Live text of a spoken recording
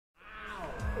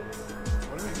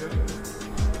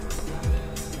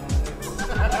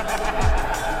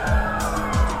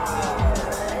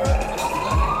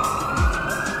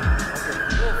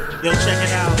Yo, check it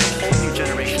out. A whole new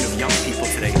generation of young people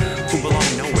today who belong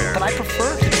nowhere. But I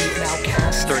prefer to be an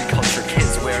outcast. Third culture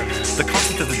kids where the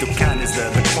concept of the dukkan is the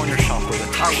corner shop or the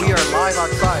top shop. We are live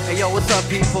outside. Hey, yo, what's up,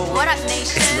 people? What up,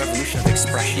 nation? It's the revolution of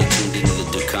expression. You're tuned into the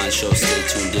Dukkan Show. Stay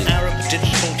tuned in. Arab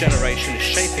digital generation is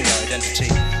shaping their identity,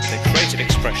 their creative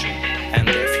expression, and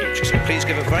their future. So please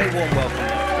give a very warm welcome.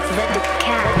 The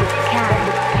Dukkan.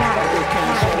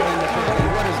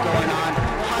 What is going on?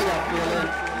 How y'all feeling?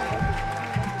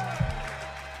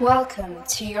 Welcome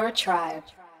to your tribe.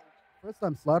 First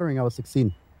time slaughtering, I was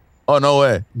 16. Oh, no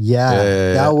way.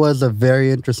 Yeah. That was a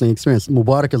very interesting experience.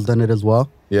 Mubarak has done it as well.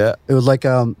 Yeah. It was like,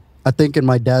 I think in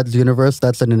my dad's universe,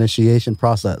 that's an initiation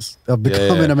process of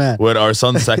becoming a man. Where our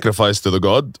son sacrificed to the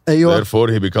god, therefore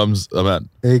he becomes a man.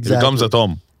 Exactly. He becomes a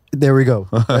Tom. There we go.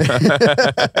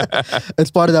 It's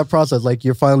part of that process. Like,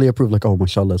 you're finally approved. Like, oh,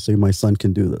 mashallah, so my son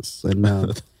can do this. And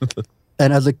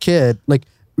and as a kid, like,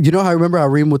 you know how I remember how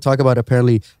Reem would talk about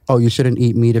apparently, oh, you shouldn't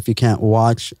eat meat if you can't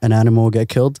watch an animal get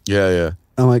killed? Yeah.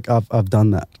 I'm like, I've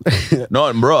done that. No,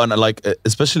 and bro, and like,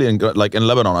 especially in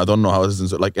Lebanon, I don't know how this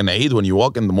is, like in Eid, when you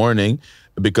walk in the morning,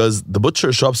 because the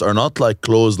butcher shops are not like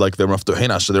closed, like they're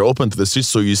maftuhin, so they're open to the streets,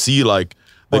 so you see like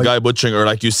the guy butchering, or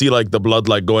like you see like the blood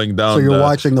like going down. So you're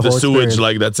watching the whole sewage experience.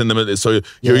 like that's in the middle. So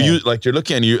you're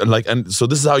looking and and so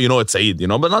this is how you know it's Eid, you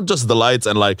know, but not just the lights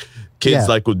and like kids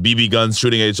like with BB guns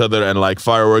shooting at each other and like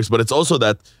fireworks, but it's also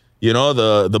that, you know,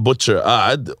 the butcher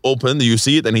opened, you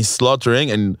see it and he's slaughtering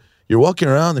and you're walking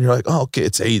around and you're like, oh, okay,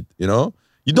 it's Eid, you know?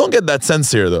 You don't get that sense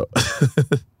here though.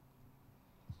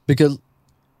 Because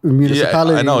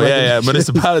municipality. Yeah, I know,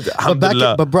 municipality.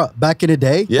 But bro, back in the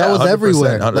day, that was 100%,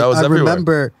 everywhere. that Like, was I everywhere.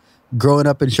 remember growing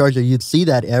up in Sharjah, you'd see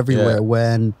that everywhere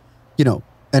when, you know,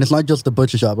 and it's not just the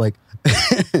butcher shop. Like,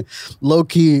 low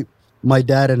key, my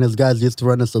dad and his guys used to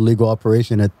run this illegal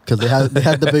operation because they had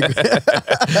the big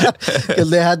because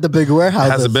they had the big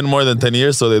warehouses. Has it been more than 10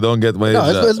 years so they don't get wage?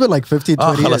 No, it's been like 15,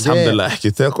 20 years. Alhamdulillah.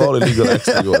 You take all illegal acts,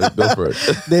 go for it.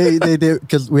 They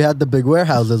because we had the big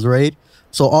warehouses, right?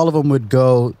 So all of them would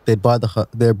go. They'd buy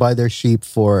their sheep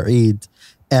for Eid,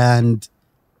 and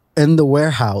in the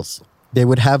warehouse they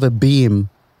would have a beam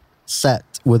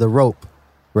set with a rope,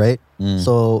 right?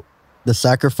 So the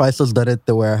sacrifices done at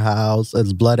the warehouse,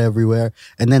 it's blood everywhere,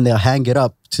 and then they'll hang it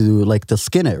up to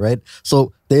skin it, right?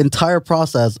 So the entire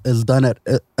process is done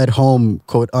at home,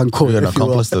 quote unquote. You're an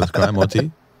accomplice to the crime,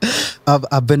 Oti?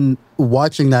 I've been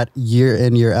watching that year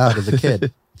in, year out as a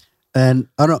kid. And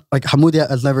I don't know, like Hamoudia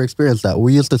has never experienced that.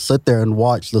 We used to sit there and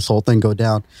watch this whole thing go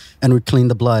down, and we clean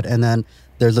the blood. And then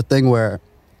there's a thing where,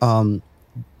 I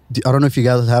don't know if you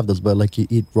guys have this, but like you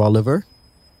eat raw liver.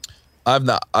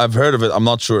 I've heard of it. I'm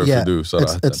not sure if you do. So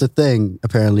it's a thing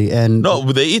apparently. And no,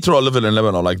 they eat raw liver in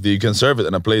Lebanon. Like you can serve it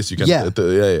in a place. You can. Yeah,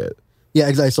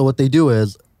 exactly. So what they do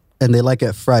is, and they like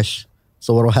it fresh.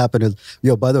 So what will happen is,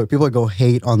 by the way, people are going to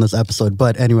hate on this episode,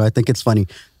 but anyway, I think it's funny.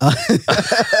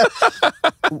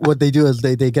 What they do is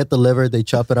they get the liver, they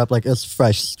chop it up like it's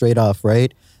fresh, straight off,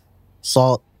 right?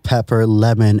 Salt, pepper,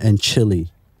 lemon, and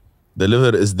chili. The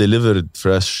liver is delivered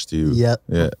fresh to you. Yeah.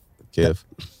 Kif.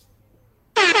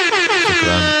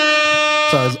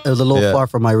 So it was a little far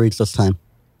from my reach this time.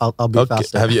 I'll be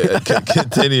faster. Have you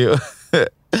continue?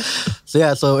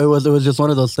 So it was just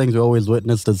one of those things we always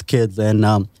witnessed as kids,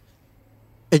 and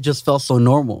it just felt so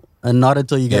normal. And not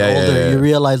until you get older, you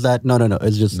realize that no,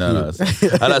 it's just no.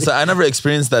 So I never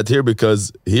experienced that here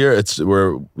because here it's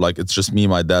just me,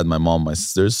 my dad, my mom, my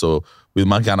sisters. So we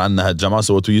ما كان عندنا هالجماعة.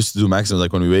 So what we used to do maximum,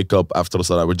 like when we wake up after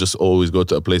Salah, we just always go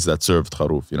to a place that served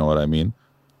kharoof. You know what I mean?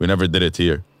 We never did it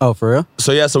here. Oh, for real?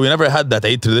 So we never had that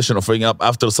Eid tradition of waking up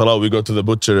after Salah. We go to the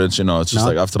butcher, and it's just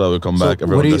like after that we come back.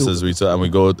 Everyone does this, and we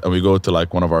go to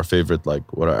like one of our favorite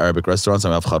Arabic restaurants,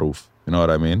 and we have kharoof. You know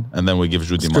what I mean? And then we give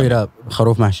Judy money. Straight up,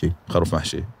 kharoof mahshi. Kharoof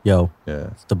mahshi. Yo,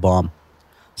 it's the bomb.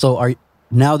 So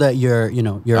now that you're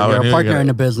a partner in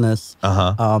a business,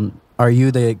 are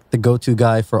you the go-to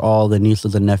guy for all the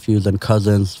nieces and nephews and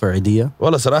cousins for Idea?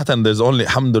 Well, صراحة, there's only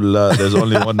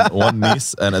one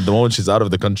niece, and at the moment she's out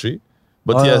of the country.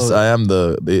 But yes, I am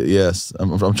yes.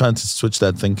 I'm trying to switch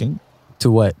that thinking. To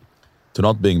what? To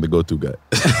not being the go-to guy.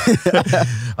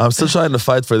 I'm still trying to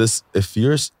fight for this. If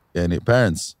you're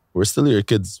parents, we're still your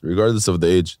kids, regardless of the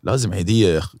age. لازم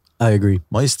هدية يا أخي. I agree.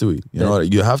 ما يستوي. You know,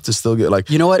 you have to still get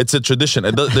you know what? It's a tradition.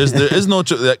 There is no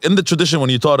in the tradition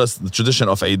when you taught us the tradition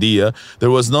of idea.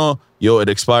 There was no it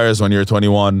expires when you're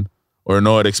 21, or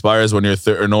no, it expires when you're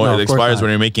 30, or no, it expires when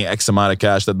you're making X amount of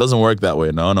cash. That doesn't work that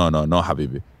way. No,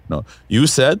 habibi. No, you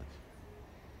said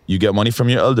you get money from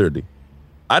your elderly.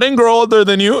 I didn't grow older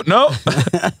than you. No.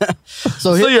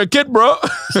 So Still you're a kid, bro.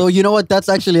 So you know what? That's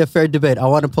actually a fair debate. I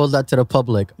want to pose that to the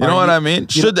public. You know what I mean?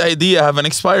 Should the idea have an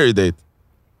expiry date?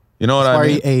 You know what I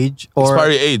mean?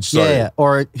 Expiry age, sorry. Yeah.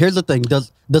 Or here's the thing: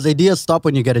 does idea stop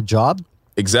when you get a job?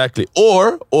 Exactly.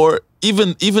 Or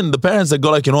even the parents that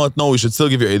go like, you know what? No, we should still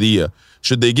give you idea.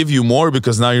 Should they give you more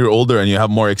because now you're older and you have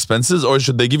more expenses, or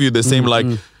should they give you the same like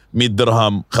 100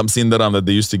 dirham, 50 dirham that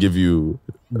they used to give you?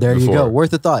 There before. you go.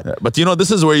 Worth a thought. Yeah, but you know, this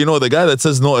is where, you know, the guy that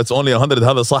says no, it's only 100,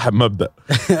 هذا صاحب مبدأ.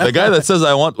 The guy that says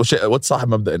I want, what's صاحب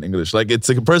مبدأ in English? Like it's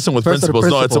a person with principles.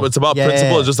 No, it's about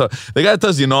principles. Just the guy that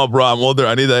tells you, no, bro, I'm older.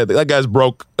 I need that guy's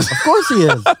broke. Of course he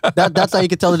is. That's how you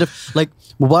can tell the difference. Like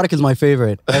Mubarak is my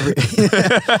favorite.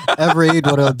 Every Eid,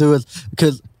 what I'll do is,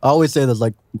 because I always say this,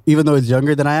 like, even though he's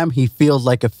younger than I am, he feels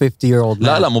like a 50-year-old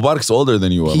man. La, Mubarak's older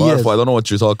than you are. He is. I don't know what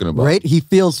you're talking about. Right? He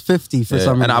feels 50 for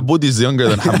some reason. And Aboodi's younger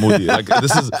than Hamoudi. Like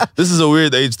this is a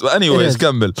weird age. Anyways,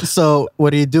 Kambil. So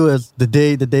what he'd do is the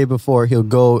day before, he'll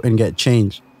go and get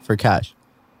change for cash,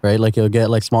 right? Like he'll get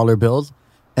like smaller bills.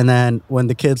 And then when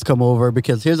the kids come over,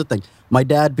 because here's the thing, my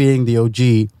dad being the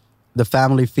OG, the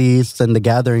family feasts and the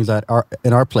gatherings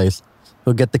in our place,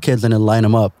 he'll get the kids and he'll line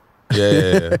them up.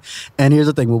 Yeah. And here's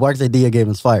the thing, Mubarak's idea game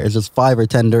is fire. It's just 5 or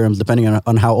 10 dirhams depending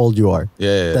on how old you are.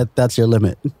 Yeah. That's your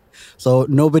limit. So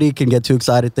nobody can get too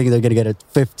excited thinking they're going to get a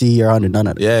 50 or 100.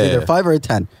 No. Either 5 or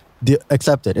 10.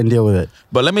 Accept it and deal with it.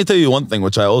 But let me tell you one thing,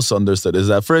 which I also understood, is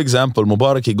that, for example,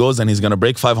 Mubarak, he goes and he's going to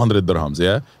break 500 dirhams,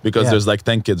 yeah? Because there's like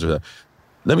 10 kids.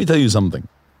 Let me tell you something.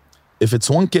 If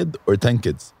it's 1 kid or 10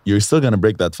 kids, you're still going to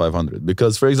break that 500.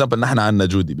 Because, for example, نحن عندنا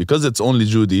Judy. Because it's only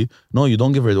Judy, no, you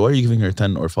don't give her, why are you giving her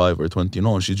 10 or 5 or 20?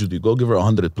 No, she's Judy. Go give her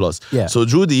 100 plus. Yeah. So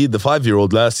Judy, the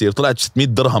 5-year-old last year, طلعت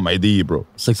 600 dirham عيدية, bro.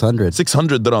 600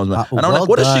 dirhams, man. And I'm well like,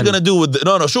 what is she done. going to do with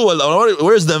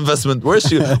where's the investment?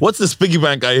 What's this piggy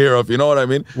bank I hear of? You know what I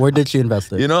mean? Where did she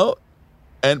invest it? You know?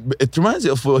 And it reminds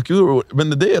you of like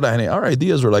when the day our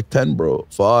ideas were like 10, bro.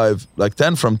 5, like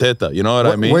 10 from Teta. You know what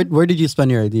I mean? Where did you spend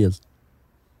your ideas?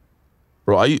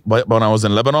 Bro, when I was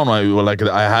in Lebanon,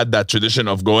 I had that tradition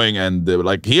of going and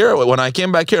like here, when I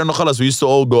came back here, we used to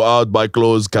all go out, buy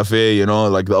clothes, cafe, you know,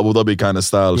 like the Abu Dhabi kind of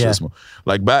style. Yeah.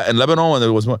 Like back in Lebanon, when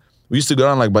there was more, we used to go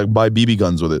around like buy BB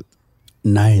guns with it.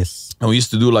 Nice. And we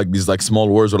used to do like these like small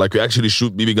wars where like we actually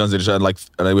shoot BB guns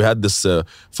and we had this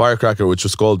firecracker which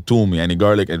was called toom, yani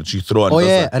garlic, and you throw and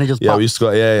and it just pops. we used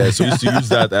to so we used to use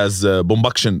that as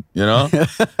bombaction, you know.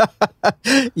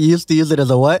 You used to use it as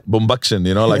a what? Bombaction,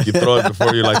 you know, like you throw it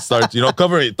before you like start, you know,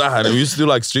 cover it. And we used to do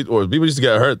like street wars. People used to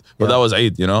get hurt, but that was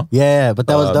Eid, you know. Yeah, but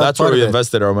that's where we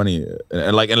invested our money.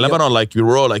 And like in Lebanon, like we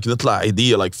were like نطلع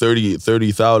idea like 30,000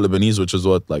 Lebanese, which is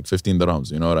what, like 15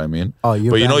 dirhams, you know what I mean? Oh,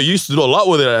 but you know, you used to do a lot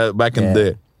with it back in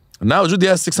the day. Now Judy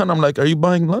has 600. I'm like, are you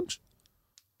buying lunch?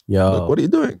 Yo, like, what are you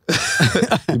doing?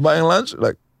 You buying lunch?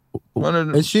 Like,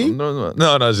 is she? No,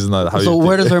 she's not. So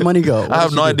where does her money go? I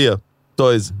have no idea.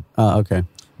 Toys. Okay.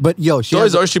 But yo, she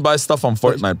toys, or she buys stuff on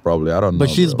Fortnite probably. I don't know. But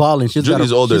she's balling.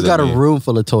 Judy's older. She's got a room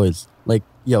full of toys. Like,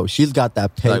 yo, she's got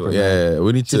that paper. Like, yeah,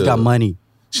 we need to. She's got money.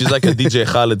 She's like a DJ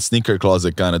Khaled sneaker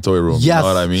closet kind of toy room. Yes, you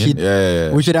know what I mean?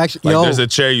 Yeah. We should actually. Like, there's a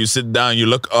chair. You sit down. You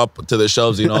look up to the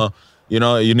shelves. You know. You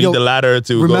know, you need the ladder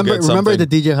to go get something. Remember the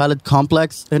DJ Khaled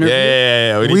complex interview?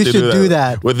 Yeah. We should do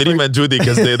that. With Reem and Judy,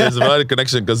 because there's a lot of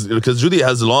connection. Because Judy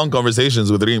has long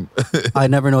conversations with Reem. I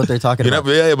never know what they're talking about.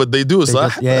 But they do.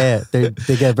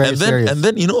 They get very serious. And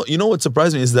then you know what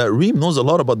surprised me is that Reem knows a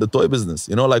lot about the toy business.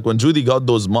 You know, like when Judy got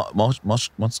those munchkins.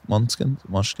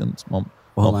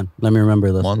 Hold on, let me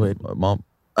remember this. Wait.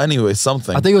 Anyway,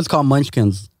 something. I think it was called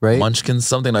Munchkins, right? Munchkins,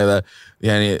 something like that.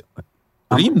 Yeah.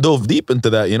 Reem dove deep into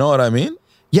that, you know what I mean?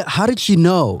 Yeah, how did she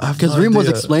know? Because Reem was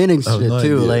explaining shit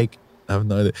too. Like, I have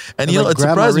no idea. And you know, it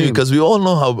surprised me because we all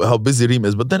know how busy Reem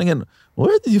is. But then again,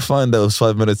 where did you find those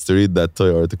 5 minutes to read that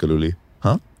toy article, Uli?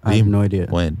 Huh? I have no idea.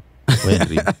 When,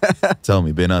 Reem? Tell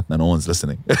me, Benatna, no one's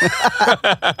listening.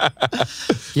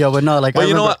 Yeah, but no, like, but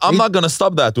you know what? I'm not going to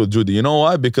stop that with Judy. You know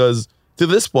why? Because to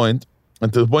this point,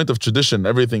 and to the point of tradition,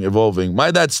 everything evolving,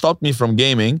 my dad stopped me from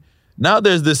gaming. Now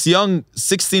there's this young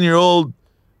 16-year-old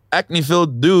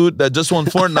acne-filled dude that just won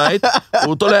Fortnite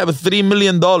who told have $3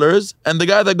 million, and the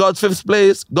guy that got 5th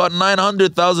place got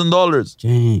 $900,000.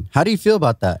 Dang. How do you feel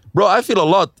about that? Bro, I feel a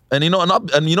lot. And you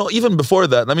know, even before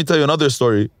that, let me tell you another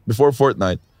story. Before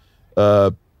Fortnite,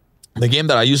 the game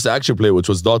that I used to actually play, which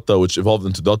was Dota, which evolved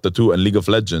into Dota 2 and League of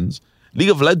Legends.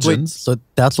 Wait, so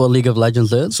that's what League of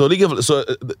Legends is?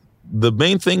 The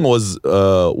main thing was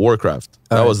Warcraft.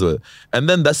 That was and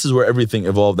then this is where everything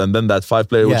evolved. And then that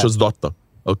 5-player, which was Dota.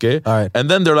 Okay. All right. And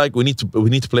then they're like, we need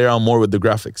to play around more with the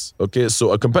graphics. Okay.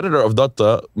 So a competitor of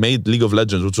Dota made League of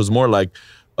Legends, which was more like,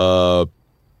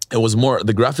 it was more,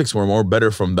 the graphics were more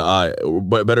better from the eye,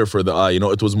 better for the eye. You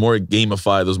know, it was more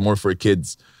gamified. It was more for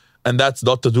kids. And that's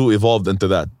Dota 2 evolved into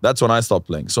that. That's when I stopped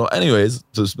playing. So anyways,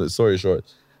 story short,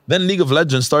 then League of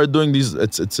Legends started doing these.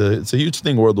 It's a huge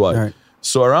thing worldwide. All right.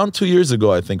 So around 2 years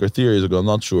ago, I think, or 3 years ago, I'm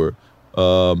not sure.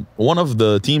 One of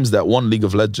the teams that won League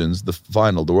of Legends, the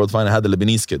world final, had a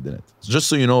Lebanese kid in it. So just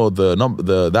so you know,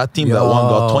 that team that won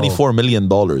got $24 million.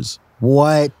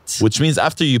 What? Which means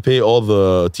after you pay all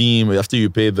the team, after you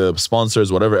pay the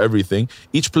sponsors, whatever, everything,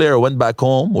 each player went back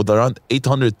home with around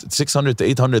 $600,000 to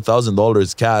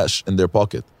 $800,000 cash in their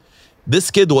pocket. This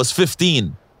kid was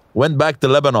 15, went back to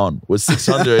Lebanon with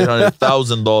 $600,000,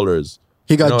 $800,000.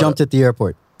 He got jumped at the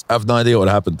airport. I have no idea what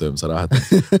happened to him,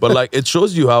 صراحة. But like, it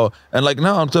shows you how, and like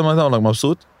now I'm telling myself, like,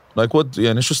 مبسوط. Like what,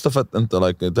 يعني شو استفدت انت,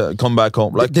 like, come back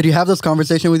home. Like, did you have this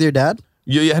conversation with your dad?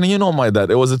 You know my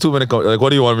dad. It was a 2-minute like, what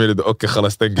do you want me to do? Okay,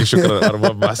 خلاص, thank you, شكرا,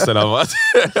 أرباب, مع السلامة.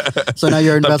 So now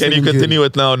you're investing. Can you continue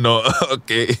it now? No.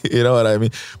 Okay, you know what I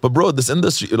mean? But bro, this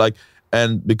industry, like,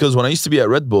 and because when I used to be at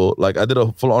Red Bull, like, I did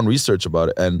a full-on research about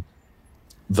it, and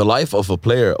the life of a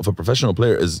player, of a professional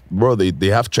player, is, bro, they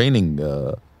have training.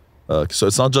 So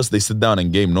it's not just they sit down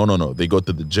and game. No. They go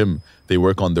to the gym. They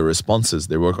work on their responses.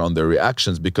 They work on their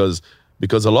reactions because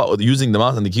a lot with using the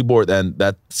mouse and the keyboard and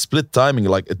that split timing,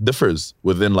 like, it differs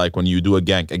within, like, when you do a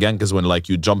gank. A gank is when, like,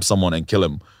 you jump someone and kill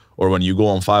him, or when you go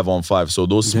on 5-on-5. So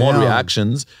those small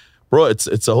reactions, bro, it's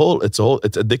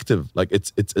addictive. Like,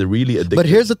 it's a really addictive. But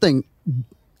here's the thing,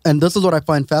 and this is what I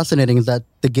find fascinating, is that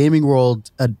the gaming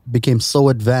world became so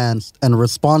advanced and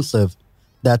responsive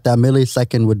that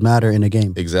millisecond would matter in a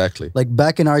game. Exactly. Like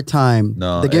back in our time,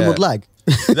 the game would lag.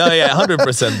 No, yeah,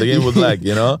 100%. The game would lag,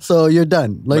 you know? So you're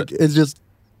done. Like, but, it's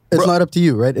not up to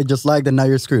you, right? It just lagged and now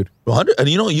you're screwed. 100, and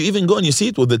you know, you even go and you see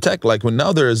it with the tech. Like, when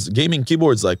now there's gaming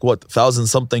keyboards, like, what, 1,000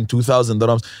 something, 2,000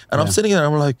 dirhams. And I'm sitting there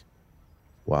and I'm like,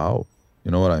 wow,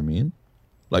 you know what I mean?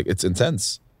 Like, it's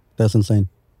intense. That's insane.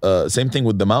 Same thing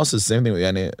with the mouses, same thing with,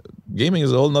 yani, gaming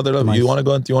is a whole nother level. Nice. You want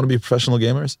to be professional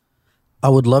gamers? I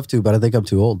would love to, but I think I'm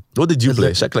too old. What did you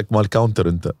play? Check like mal counter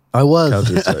انت. I was.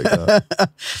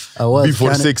 I was.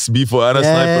 B46, B4, and a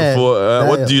sniper 4.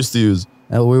 What do you used to use?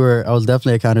 I was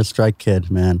definitely a Counter-Strike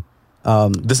kid, man.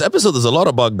 This episode is a lot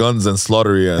about guns and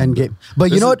slaughtery and game.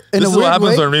 But you know what? This is what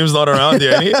happens when Reem's not around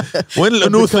here.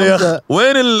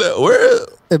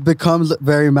 It becomes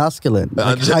very masculine,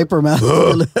 like hyper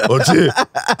masculine.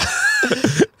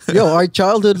 Yo, our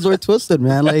childhoods were twisted,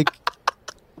 man. Like.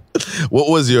 What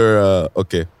was your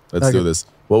okay, let's do this.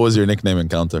 What was your nickname in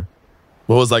Counter?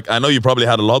 What was, like, I know you probably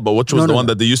had a lot, but which was the one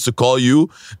that they used to call you?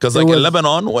 Because like in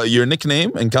Lebanon, your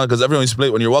nickname in Counter, because everyone used to play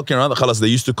when you're walking around, they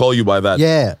used to call you by that.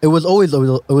 Yeah, it was always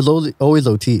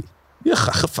OT. Yeah,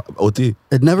 OT.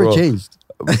 It never changed.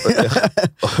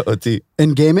 OT.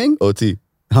 In gaming? OT.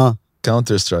 Huh?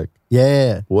 Counter-Strike.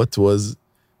 Yeah. What was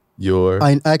your...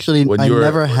 I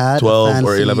never had 12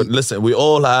 or 11. Listen, we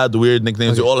all had weird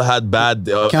nicknames. We all had bad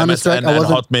MSN and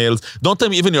Hotmails. Don't tell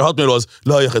me even your Hotmail was,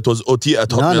 it was OT at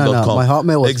hotmail.com. No. My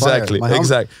Hotmail was exactly. My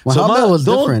Hotmail was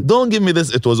different. Don't give me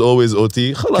this, it was always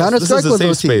OT. Counter-Strike was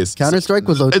OT. Space. Counter-Strike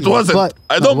was OT. It wasn't.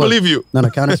 I don't believe you. No,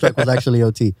 Counter-Strike was actually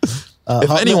OT. If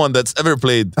anyone that's ever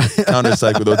played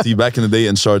Counter-Strike with OT back in the day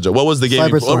in Sharjah, what was the game?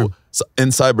 Cyberstorm. In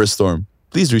Cyberstorm.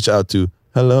 Please reach out to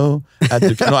hello.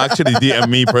 No, actually DM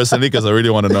me personally because I really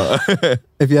want to know.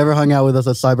 If you ever hung out with us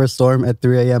at Cyberstorm at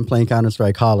 3 a.m. playing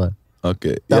Counter-Strike, holla.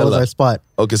 Okay. That was our spot.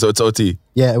 Okay, so it's OT.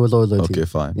 Yeah, it was always OT. Okay,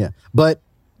 fine. Yeah. But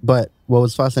what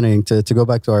was fascinating, to go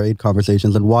back to our 8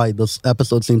 conversations and why this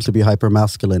episode seems to be hyper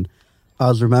masculine, I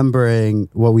was remembering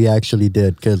what we actually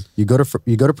did, because you go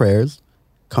to prayers,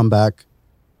 come back,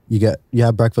 you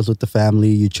have breakfast with the family,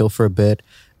 you chill for a bit,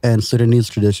 and Sudanese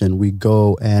tradition, we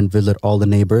go and visit all the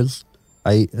neighbors.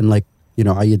 Eid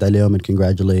alayhim and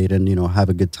congratulate and, have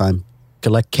a good time.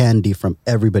 Collect candy from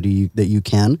everybody that you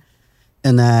can.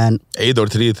 And then... Eid or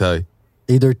treat, hi.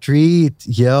 Eid or treat,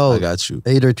 yo. I got you.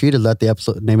 Eid or treat, is that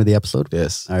the name of the episode?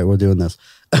 Yes. All right, we're doing this.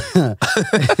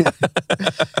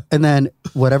 And then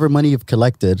whatever money you've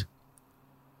collected,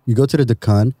 you go to the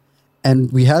Dukkan,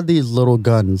 and we had these little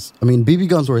guns. I mean, BB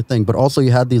guns were a thing, but also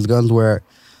you had these guns where,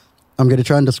 I'm going to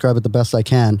try and describe it the best I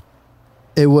can.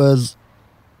 It was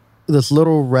this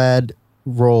little red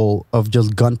roll of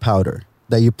just gunpowder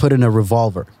that you put in a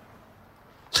revolver.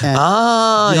 And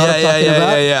Ah, you know what I'm talking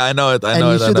about? yeah. I know it. I and know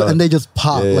you it. I should, know and it. they just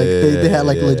pop. Yeah, like they had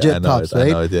like yeah, legit I know pops, it, I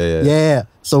right? know it, yeah. Yeah.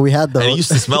 So we had those. And it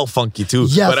used to smell funky too.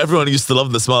 Yes. But everyone used to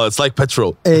love the smell. It's like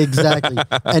petrol. Exactly.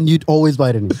 And you'd always buy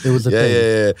it in. It was a thing.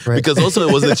 Yeah. Right? Because also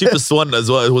it was the cheapest one as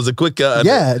well. It was a quick.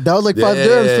 Yeah, that was like 5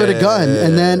 dirhams for the gun.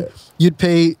 And then you'd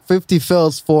pay 50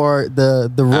 fils for the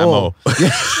roll. Ammo.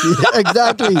 Yeah,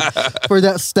 exactly. For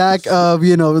that stack of,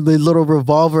 the little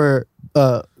revolver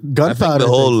I gunpowder. think the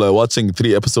whole watching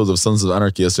 3 episodes of Sons of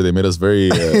Anarchy yesterday made us very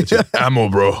ammo,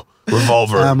 bro.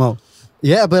 Revolver. Ammo.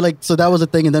 Yeah, but like, so that was a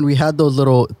thing. And then we had those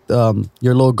little,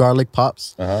 your little garlic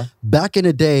pops. Back in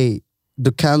the day,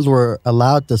 the cans were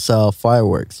allowed to sell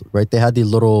fireworks, right? They had these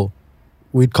little,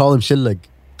 we'd call them shillag.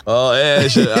 Oh, yeah.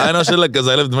 I know shillag because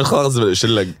I lived in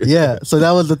shillag. Yeah, so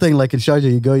that was the thing. Like in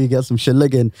Sharjah, you get some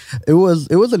shillag, and it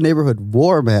was a neighborhood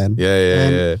war, man.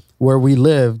 Yeah. Where we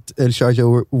lived in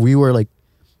Sharjah,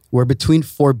 we're between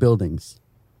 4 buildings,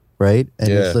 right? And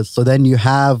it's just, so then you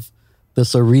have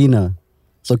this arena.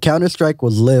 So Counter-Strike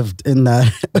was lived in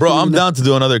that. Bro, I'm down to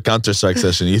do another Counter-Strike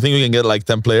session. You think we can get like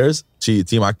 10 players?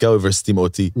 Team Akka versus Team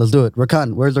OT. Let's do it.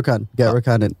 Rakan, where's Rakan? Get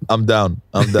Rakan in. I'm down.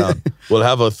 We'll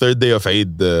have a third day of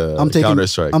Eid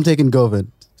Counter-Strike. I'm taking Govin.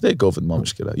 Take Govin, ma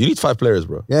mishkila. You need 5 players,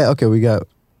 bro. Yeah, okay, we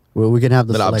can have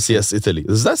the نلعب selection. CS Italy.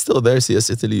 Is that still there,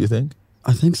 CS Italy, you think?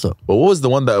 I think so. But what was the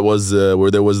one that was where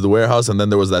there was the warehouse and then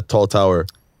there was that tall tower?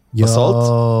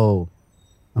 Assault?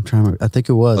 I'm trying to remember. I think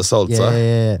it was. Assault, yeah, صح?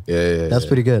 yeah. Yeah. That's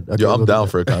pretty good. Okay, Yo, I'm we'll do down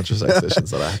that. for a Counter-Strike session.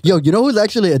 صراحة. Yo, you know who's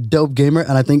actually a dope gamer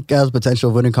and I think has potential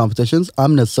of winning competitions?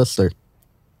 Amna's sister.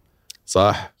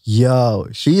 صح. Yo,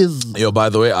 she is. Yo, by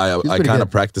the way, I pretty kind of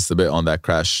good. practiced a bit on that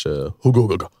Crash.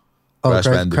 Crash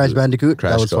Bandicoot.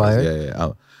 That was fire.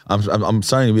 Yeah. I'm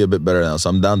starting to be a bit better now, so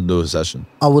I'm down to do a session.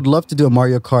 I would love to do a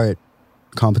Mario Kart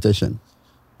competition.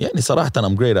 يعني صراحة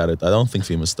I'm great at it. I don't think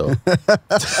في مستوى.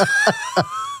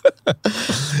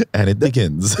 And it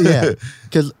begins. Yeah,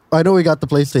 because I know we got the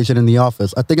PlayStation in the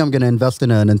office. I think I'm going to invest in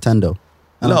a Nintendo.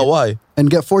 No, why? And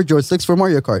get 4 joysticks for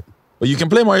Mario Kart. But you can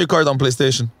play Mario Kart on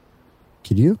PlayStation.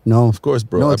 Could you? No. Of course,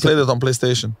 bro. No, I it's played it on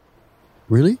PlayStation.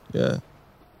 Really? Yeah.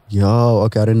 Yo,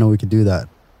 okay, I didn't know we could do that.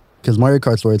 Because Mario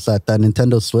Kart's where it's at, that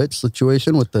Nintendo Switch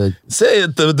situation with the... Say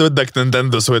انت بدك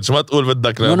Nintendo Switch ما تقول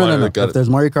بدك No. Mario If Kart. there's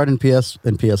Mario Kart in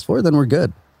PS4, then we're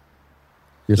good.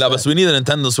 You're لا set. بس we need a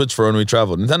Nintendo Switch for when we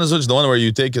travel. Nintendo Switch the one where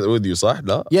you take it with you صح؟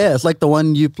 لا. Yeah, it's like the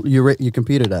one you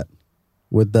competed at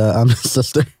with Amna's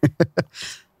sister.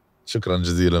 شكرا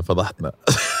جزيلا فضحتنا.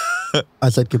 I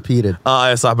said competed.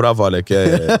 يا صح برافو عليك.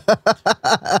 يا.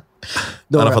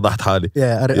 No, أنا فضحت حالي.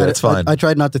 Yeah, it's fine. I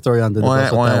tried not to throw you under the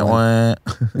bus with that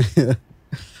one.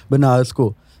 But no, it's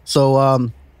cool. So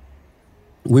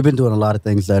we've been doing a lot of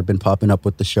things that have been popping up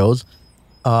with the shows.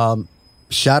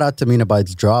 Shout out to Mina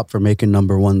Bites Drop for making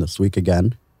 #1 this week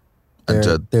again.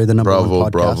 They're the number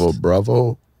 1 podcast.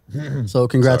 Bravo. So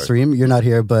congrats, Reem. You're not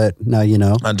here, but now you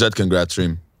know. And Jed, congrats,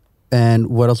 Reem. And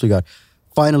what else we got?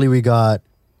 Finally, we got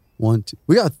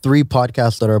 3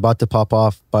 podcasts that are about to pop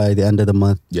off by the end of the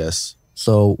month. Yes.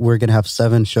 So we're going to have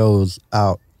 7 shows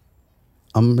out.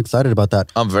 I'm excited about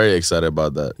that. I'm very excited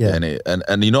about that. Yeah.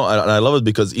 And you know, I love it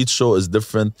because each show is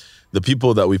different. The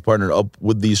people that we've partnered up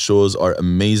with these shows are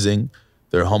amazing.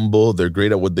 They're humble. They're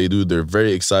great at what they do. They're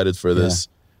very excited for this.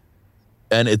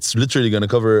 And it's literally going to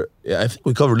cover, I think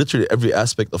we cover literally every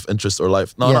aspect of interest or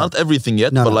life. No, not everything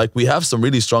yet, but like we have some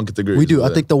really strong categories. We do.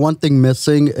 I think the one thing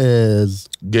missing is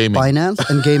gaming. Finance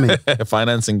and gaming.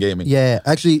 Finance and gaming. Yeah.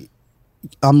 Actually,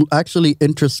 I'm actually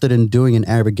interested in doing an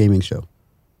Arabic gaming show.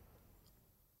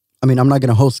 I mean, I'm not going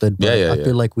to host it, but I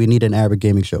feel like we need an Arabic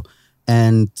gaming show.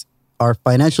 And our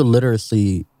financial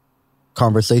literacy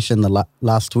conversation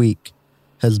last week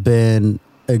has been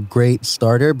a great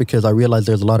starter because I realized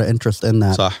there's a lot of interest in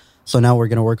that. صح. So now we're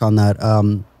going to work on that.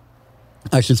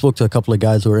 I actually spoke to a couple of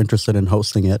guys who are interested in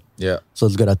hosting it. Yeah. So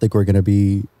it's good. I think we're going to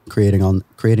be creating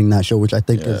that show, which I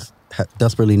think is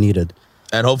desperately needed.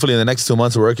 And hopefully in the next 2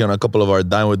 months, we're working on a couple of our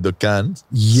Dine with Dukkans.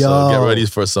 Yo. So get ready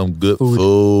for some good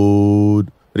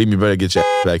food. Reem, you better get your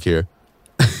back here.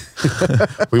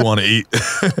 We want to eat.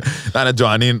 Not a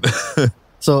joining.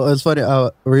 So it's funny.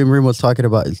 Reem was talking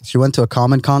about, she went to a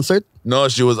Common concert. No,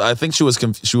 I think she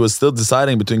was still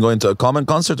deciding between going to a Common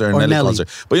concert or a Nelly concert.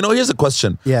 But you know, here's a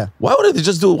question. Yeah. Why wouldn't they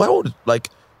just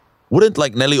wouldn't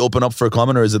like Nelly open up for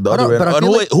Common, or is it the other way? but I And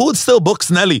feel who would still books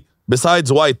Nelly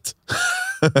besides White?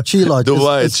 Chi-Lodge.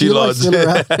 Dubai, Is Chi-Lodge still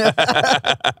around?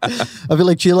 I feel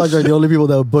like Chi-Lodge are the only people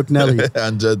that would book Nelly.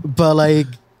 And Jed. But like,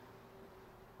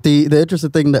 the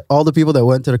interesting thing that all the people that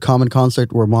went to the Common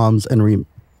concert were moms and Reem.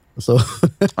 So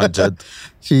And Jed.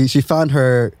 she found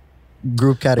her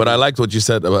group category. But I liked what you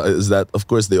said about is that of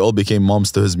course they all became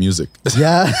moms to his music.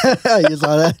 Yeah, you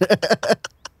saw that.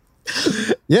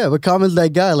 Yeah, but Common's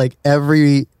that guy. Like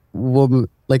every woman,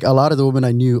 like a lot of the women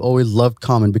I knew always loved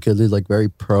Common because he's like very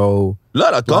pro.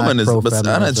 لا Common is بس pro-feminism.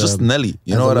 أنا it's just Nelly.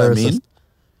 You As know a what I lyricist. mean?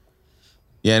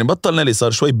 يعني بطل نيلي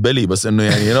صار شوي بلي بس إنه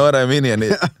يعني you know what I mean يعني.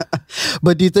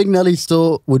 But do you think Nelly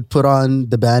still would put on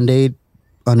the Band-Aid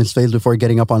on his face before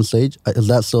getting up on stage? Is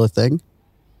that still a thing?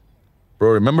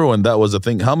 Bro, remember when that was a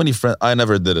thing? How many friends? I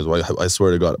never did it. I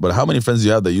swear to God. But how many friends do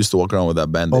you have that used to walk around with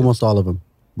that Band-Aid? Almost all of them.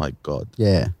 My God.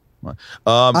 Yeah.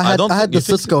 I don't. I had the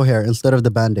Cisco hair instead of the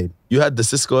Band-Aid. You had the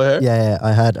Cisco hair? Yeah,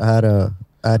 I had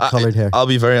colored hair. I'll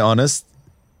be very honest.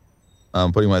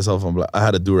 I'm putting myself on black. I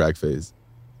had a do-rag phase.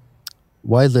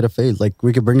 Why is it a phase? Like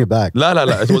we could bring it back. لا لا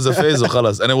لا. It was a phase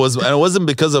وخلاص. And it wasn't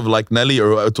because of like Nelly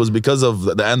or it was because of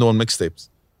the And1 mixtapes.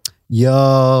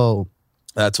 Yo.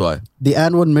 That's why. The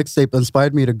And1 mixtape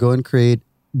inspired me to go and create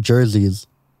jerseys.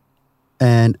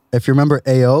 And if you remember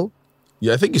AO,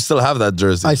 Yeah, I think you still have that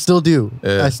jersey. I still do.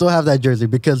 Yeah. I still have that jersey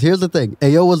because here's the thing.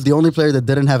 AO was the only player that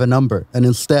didn't have a number. And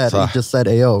instead, he صح. just said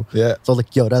AO. Yeah. So I was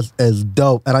like, yo, that's as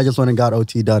dope. And I just went and got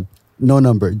OT done. No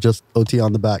number, just OT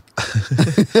on the back.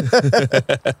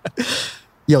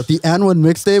 Yo, the And1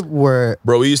 mixtape were...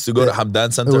 Bro, we used to go to Hamdan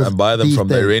it Center was and buy them the from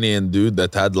the thing. Iranian dude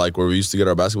that had like where we used to get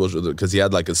our basketball shoes because he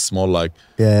had like a small like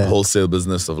Yeah. wholesale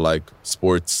business of like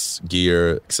sports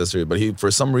gear, accessory. But he,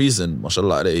 for some reason,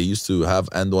 mashallah, he used to have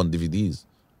And1 DVDs.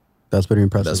 That's pretty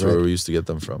impressive, That's right? where we used to get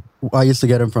them from. I used to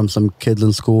get them from some kids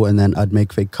in school, and then I'd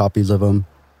make fake copies of them.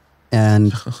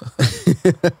 And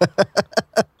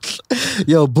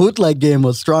yo, bootleg game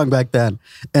was strong back then.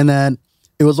 And then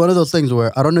it was one of those things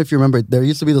where I don't know if you remember, there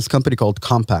used to be this company called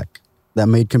Compaq that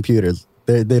made computers.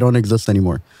 They don't exist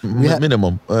anymore.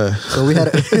 Minimum. So we had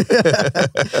a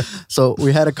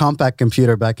Compaq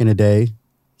computer back in the day.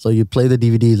 So you'd play the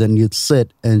DVDs and you'd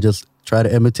sit and just try to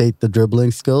imitate the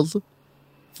dribbling skills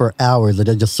for hours. And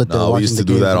then just sit there No, watching we used to the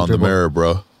do games that and on the dribble. mirror,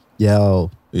 bro. Yo,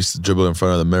 We used to dribble in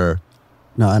front of the mirror.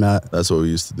 no, and That's what we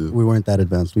used to do. we weren't that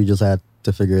advanced. We just had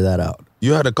to figure that out.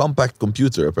 You had a compact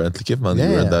computer, apparently. كيف man, you Yeah.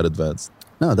 weren't that advanced.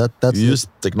 No, that's You used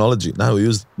technology. Now we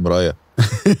use Mariah.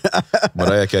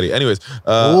 Mariah Carey. Anyways.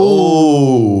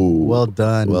 Ooh, well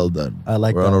done. Well done. I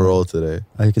like We're that on a one. roll today.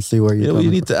 I can see where you're You know, coming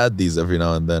you need from. to add these every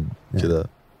now and then. كده.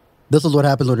 This is what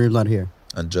happens when Reem's not here.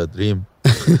 And Jad, Reem.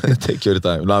 Take your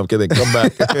time. No, I'm kidding. Come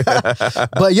back.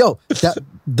 But yo,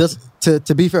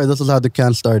 to be fair, this is how the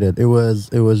can started. It was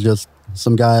just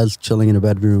some guys chilling in a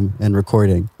bedroom and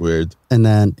recording. Weird. And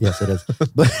then yes, it is.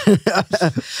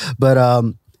 but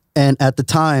and at the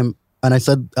time, and I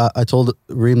said I told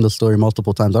Reem the story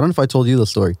multiple times. I don't know if I told you the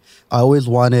story. I always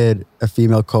wanted a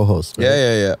female co-host.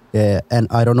 Right? Yeah. And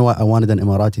I don't know why I wanted an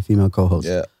Emirati female co-host.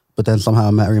 Yeah. But then somehow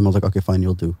I met Reem. I was like, okay, fine,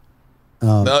 you'll do.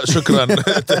 No, شكرا.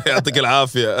 يعطيك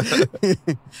العافية.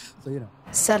 So you know.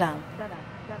 Salam.